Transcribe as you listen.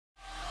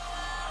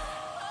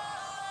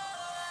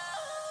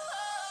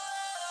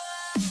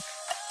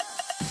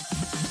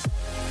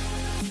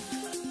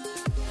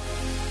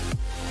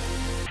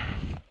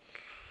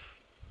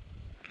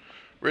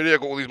Really, I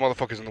got all these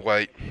motherfuckers in the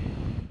way.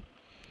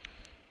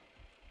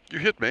 You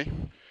hit me.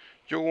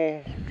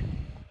 Your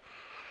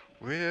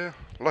rear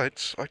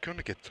lights are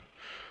gonna get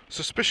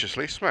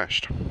suspiciously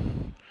smashed.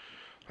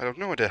 I have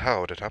no idea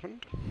how it had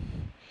happened.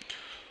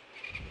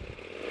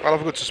 I'll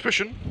have a good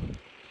suspicion,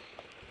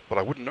 but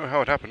I wouldn't know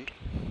how it happened.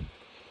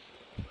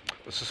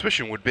 The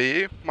suspicion would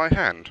be my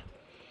hand.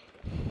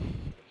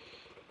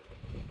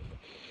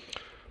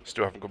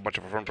 Still haven't got much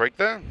of a front brake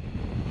there.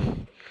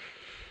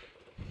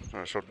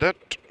 So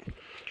that.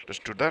 Let's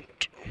do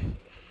that.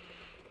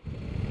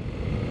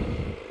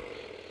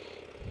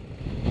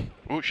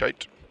 Oh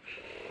shite.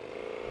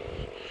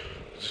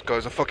 This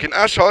guy's a fucking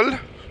asshole.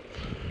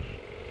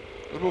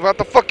 Let's move out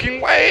the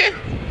fucking way.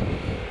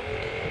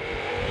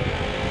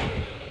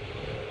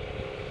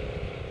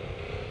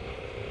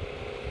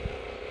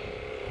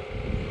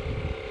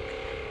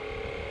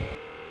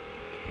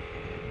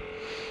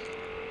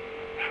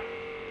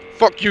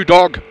 Fuck you,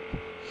 dog.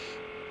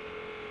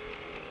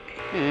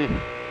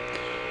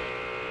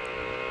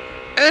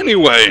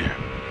 Anyway,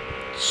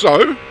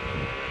 so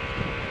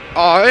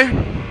I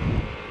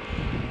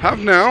have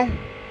now,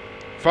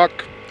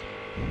 fuck,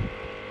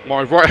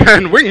 my right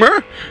hand wing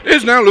mirror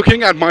is now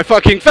looking at my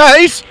fucking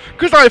face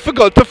because I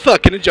forgot to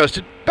fucking adjust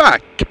it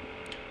back.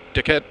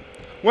 Dickhead.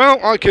 Well,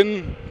 I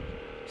can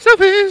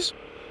selfies.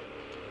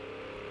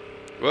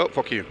 Well,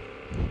 fuck you.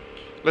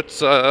 Let's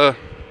get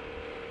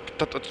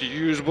that at a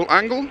usable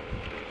angle.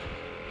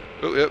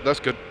 Oh yeah, that's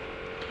good.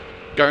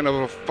 Going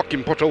over a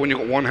fucking pothole when you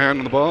got one hand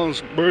on the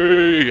bars.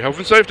 Hey, health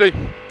and safety.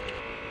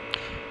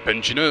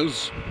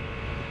 Pensioners.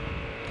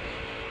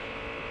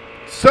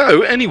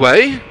 So,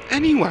 anyway,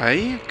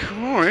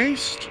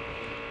 Christ.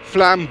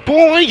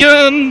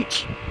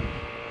 Flamboyant!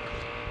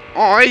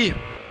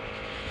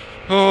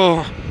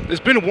 Oh,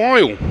 it's been a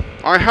while.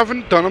 I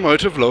haven't done a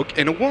motor vlog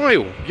in a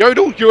while.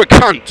 Yodel, you're a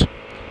cunt!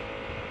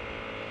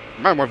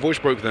 Man, my voice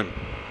broke then.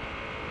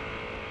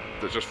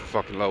 That's just for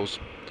fucking lols.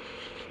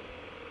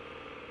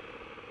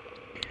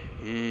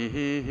 Do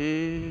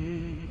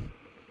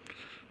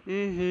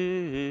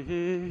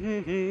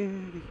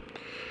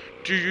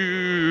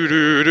do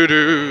do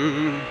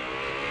do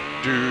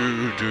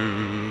do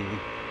do.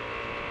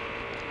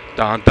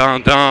 Dun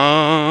dun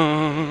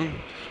dun.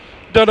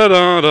 Da da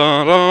da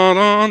da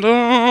da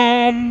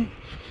da.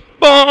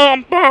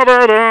 Bum ba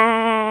da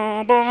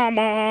da bum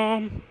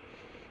bum.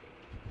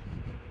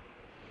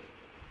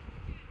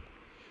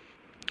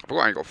 I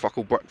forgot I ain't got fuck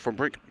all front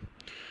brake.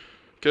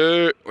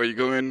 Okay, where you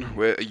going?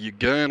 Where are you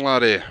going,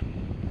 laddie?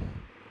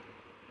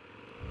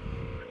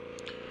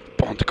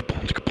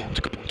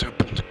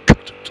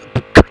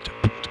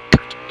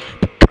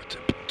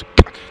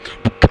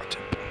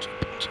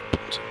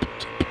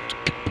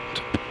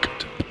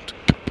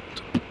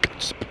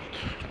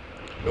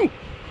 Ooh.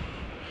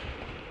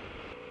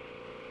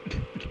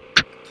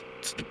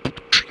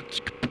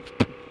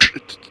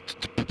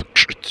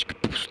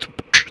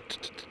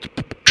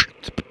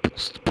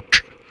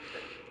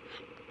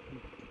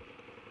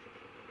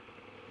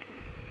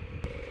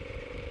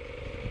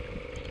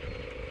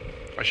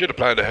 I should have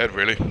planned ahead,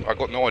 really. I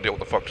got no idea what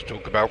the fuck to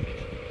talk about.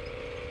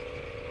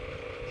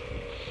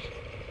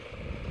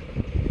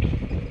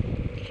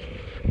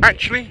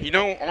 Actually, you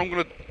know, I'm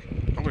gonna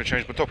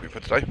change my topic for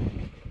today.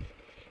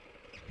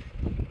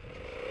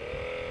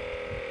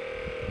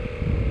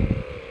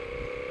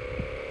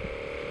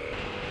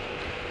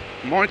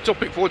 My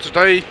topic for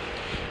today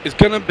is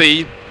gonna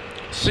be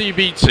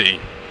CBT.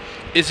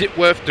 Is it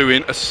worth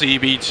doing a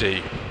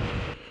CBT?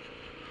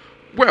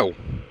 Well,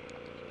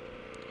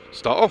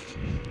 start off.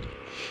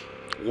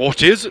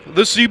 What is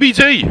the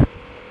CBT?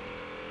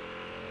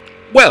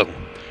 Well,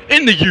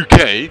 in the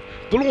UK,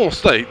 the law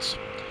states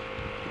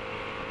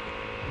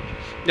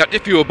that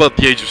if you're above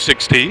the age of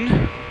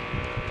 16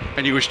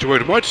 and you wish to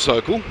ride a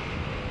motorcycle,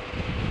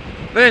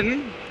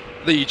 then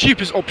the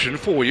cheapest option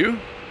for you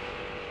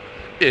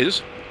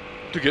is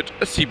to get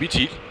a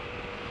CBT.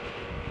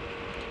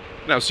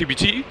 Now,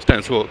 CBT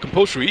stands for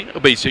Compulsory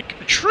Basic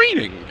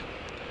Training.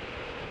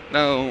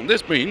 Now,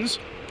 this means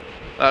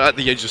at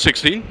the age of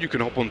 16, you can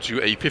hop onto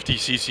a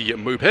 50cc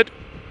moped,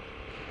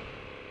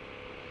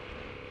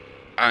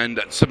 and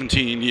at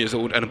 17 years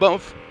old and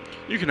above,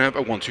 you can have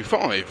a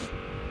 125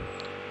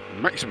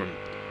 maximum.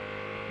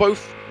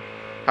 Both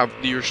have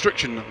the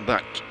restriction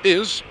that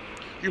is,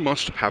 you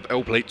must have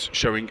L plates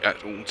showing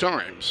at all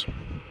times.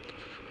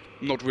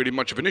 Not really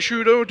much of an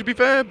issue though, to be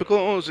fair,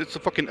 because it's a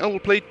fucking L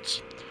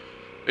plate.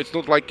 It's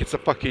not like it's a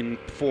fucking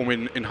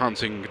performing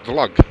enhancing the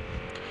lug.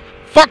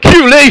 Fuck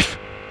you, Leaf!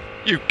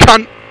 You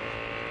cunt!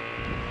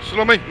 Still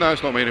not me? No,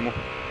 it's not me anymore.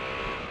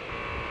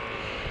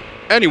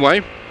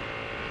 Anyway,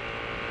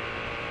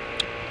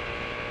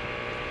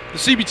 the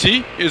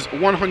CBT is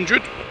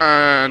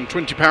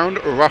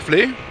 £120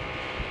 roughly.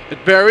 It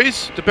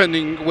varies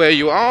depending where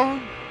you are,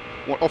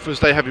 what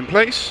offers they have in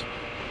place.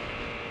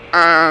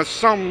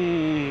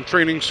 Some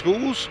training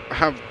schools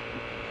have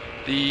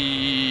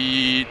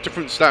the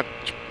difference that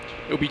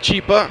it'll be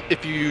cheaper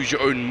if you use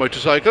your own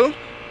motorcycle,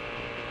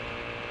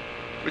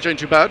 which ain't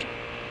too bad.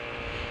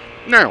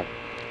 Now,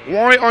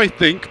 why I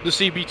think the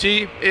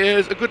CBT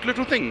is a good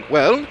little thing.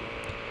 Well,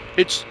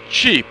 it's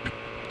cheap.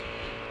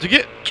 To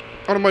get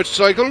on a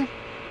motorcycle,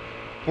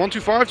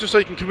 125, just so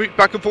you can commute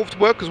back and forth to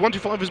work, because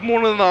 125 is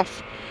more than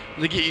enough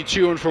to get you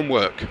to and from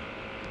work.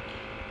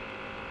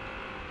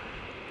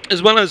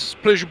 As well as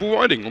pleasurable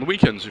riding on the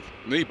weekends, if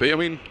need be. I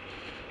mean,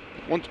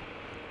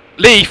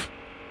 leave!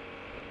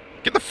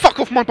 Get the fuck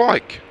off my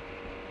bike!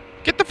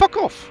 Get the fuck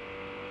off!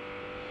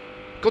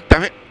 God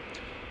damn it.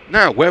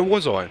 Now, where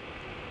was I?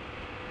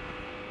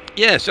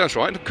 Yes, that's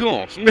right, of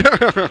course.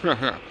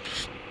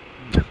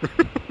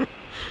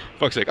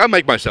 Fuck's sake, I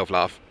make myself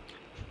laugh.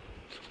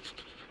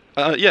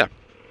 Yeah.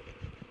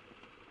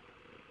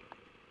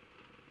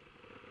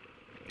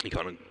 You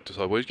can't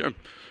decide where he's going.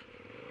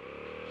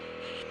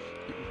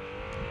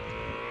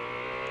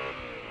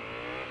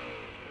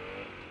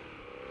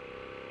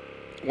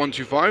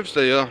 .125s,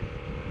 they are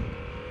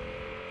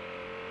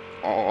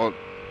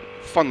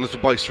fun little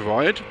bikes to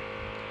ride.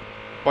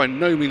 By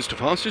no means the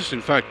fastest,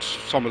 in fact,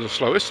 some of the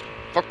slowest.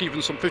 Fuck,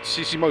 even some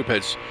 50cc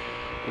mopeds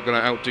are going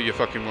to outdo your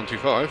fucking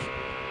 125.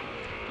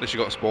 Unless you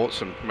got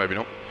sports, and maybe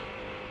not.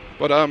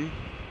 But,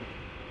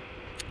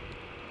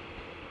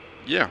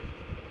 yeah.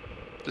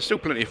 They're still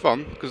plenty of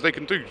fun, because they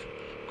can do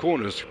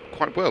corners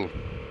quite well.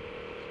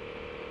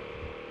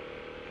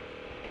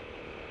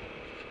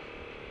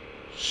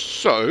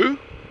 So,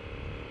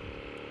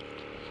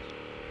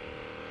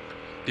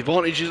 the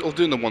advantages of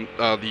doing the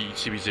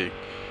CBT.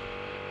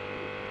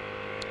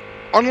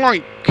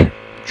 Unlike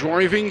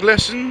driving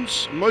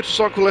lessons,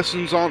 motorcycle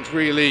lessons aren't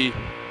really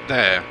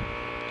there.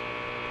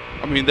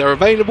 I mean, they're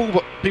available,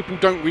 but people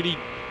don't really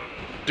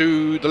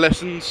do the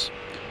lessons.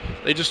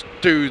 They just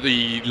do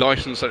the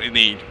license that they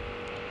need,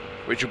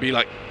 which will be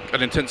like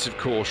an intensive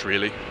course,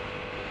 really.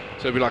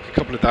 So it'll be like a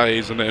couple of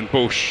days, and then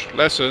push,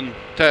 lesson,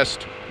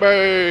 test,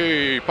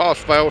 hey, pass,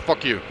 fail,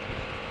 fuck you.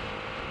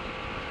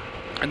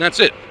 And that's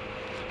it.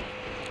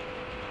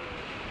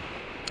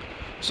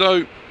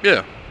 So,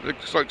 yeah,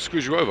 it's like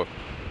screws you over.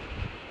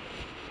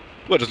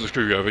 Well, it doesn't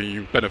screw you over,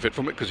 you benefit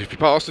from it, because if you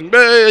pass, then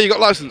hey, you got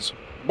license.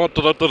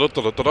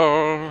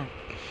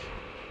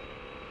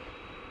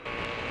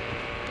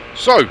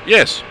 So,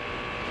 yes.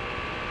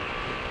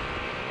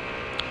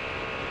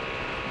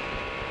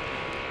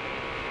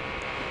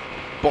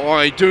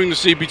 By doing the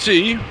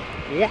CBT,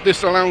 what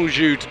this allows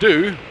you to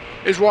do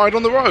is ride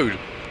on the road.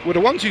 With a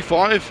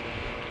 125,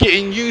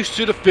 getting used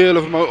to the feel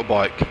of a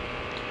motorbike.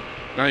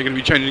 Now you're going to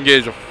be changing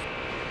gears off.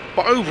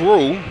 But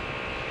overall,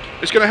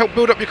 it's going to help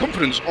build up your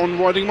confidence on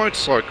riding a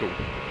motorcycle.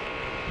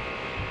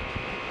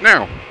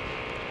 Now,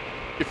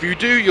 if you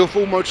do your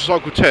full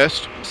motorcycle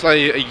test,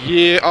 say a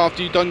year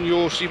after you've done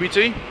your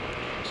CBT,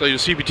 so your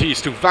CBT is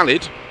still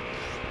valid,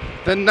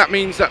 then that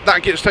means that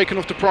that gets taken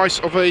off the price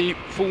of a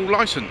full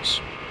license.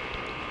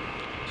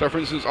 So for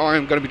instance, I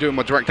am going to be doing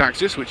my direct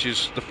access, which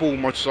is the full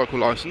motorcycle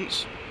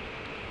license.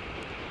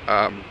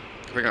 I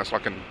think that's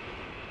like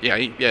the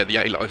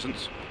A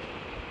license.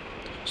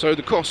 So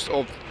the cost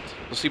of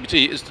the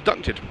CBT is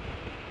deducted.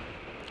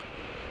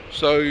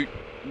 So you're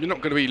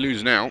not going to be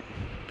losing out.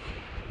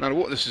 Now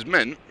what this has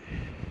meant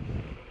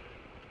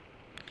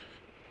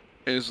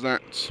is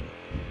that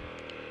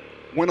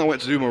when I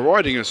went to do my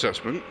riding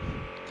assessment,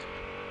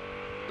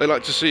 they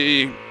like to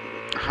see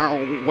how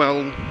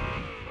well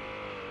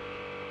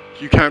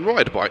you can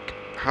ride a bike,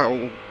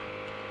 how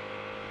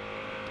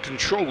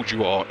controlled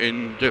you are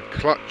in your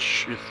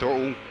clutch, your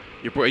throttle,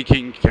 your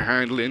braking, your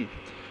handling,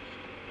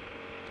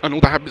 and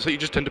all the habits that you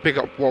just tend to pick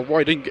up while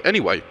riding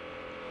anyway.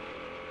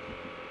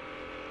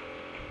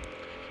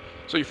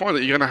 So you find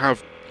that you're going to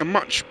have a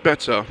much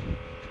better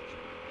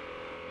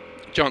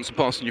chance of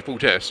passing your full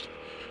test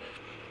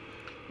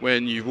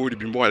when you've already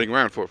been riding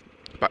around for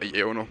about a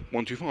year on a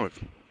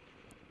 125,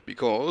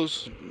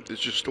 because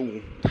it's just all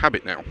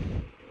habit now.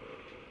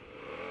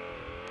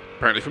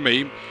 Apparently for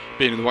me,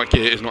 being in the right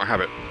gear is not a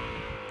habit.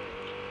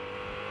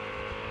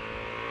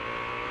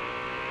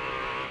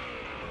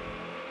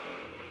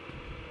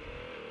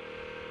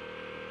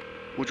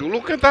 Would you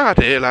look at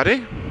that here,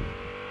 laddie?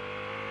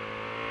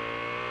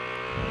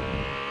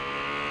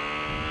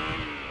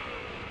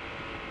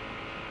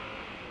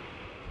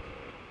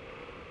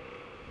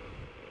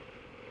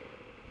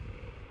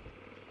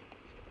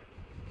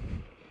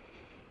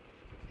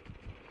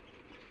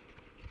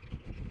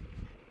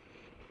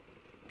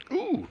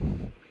 Ooh.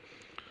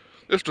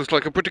 This looks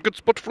like a pretty good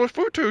spot for a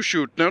photo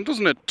shoot now,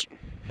 doesn't it?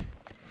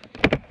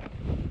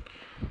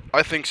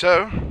 I think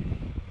so.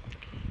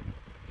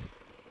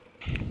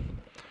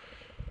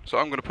 So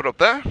I'm going to put up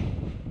there.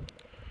 I'm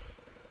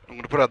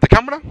going to put out the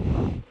camera.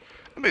 And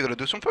we're going to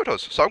do some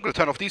photos. So I'm going to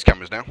turn off these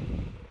cameras now.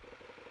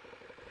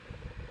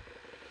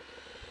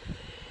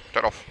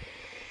 Turn off.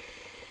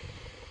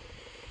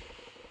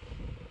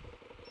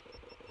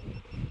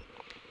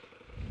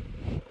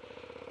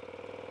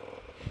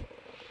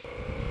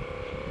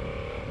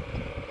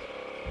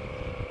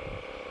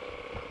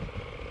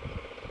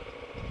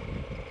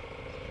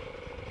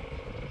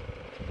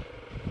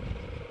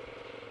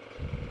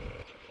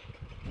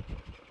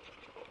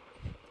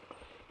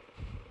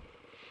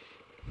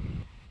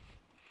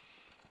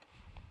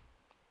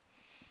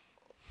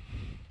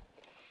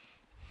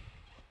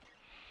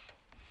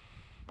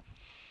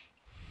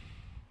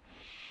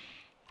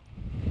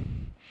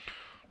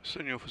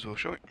 turn you off as well,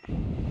 shall we?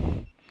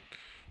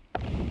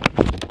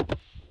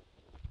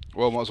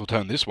 Well, might as well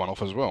turn this one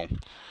off as well.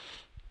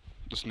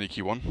 The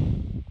sneaky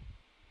one.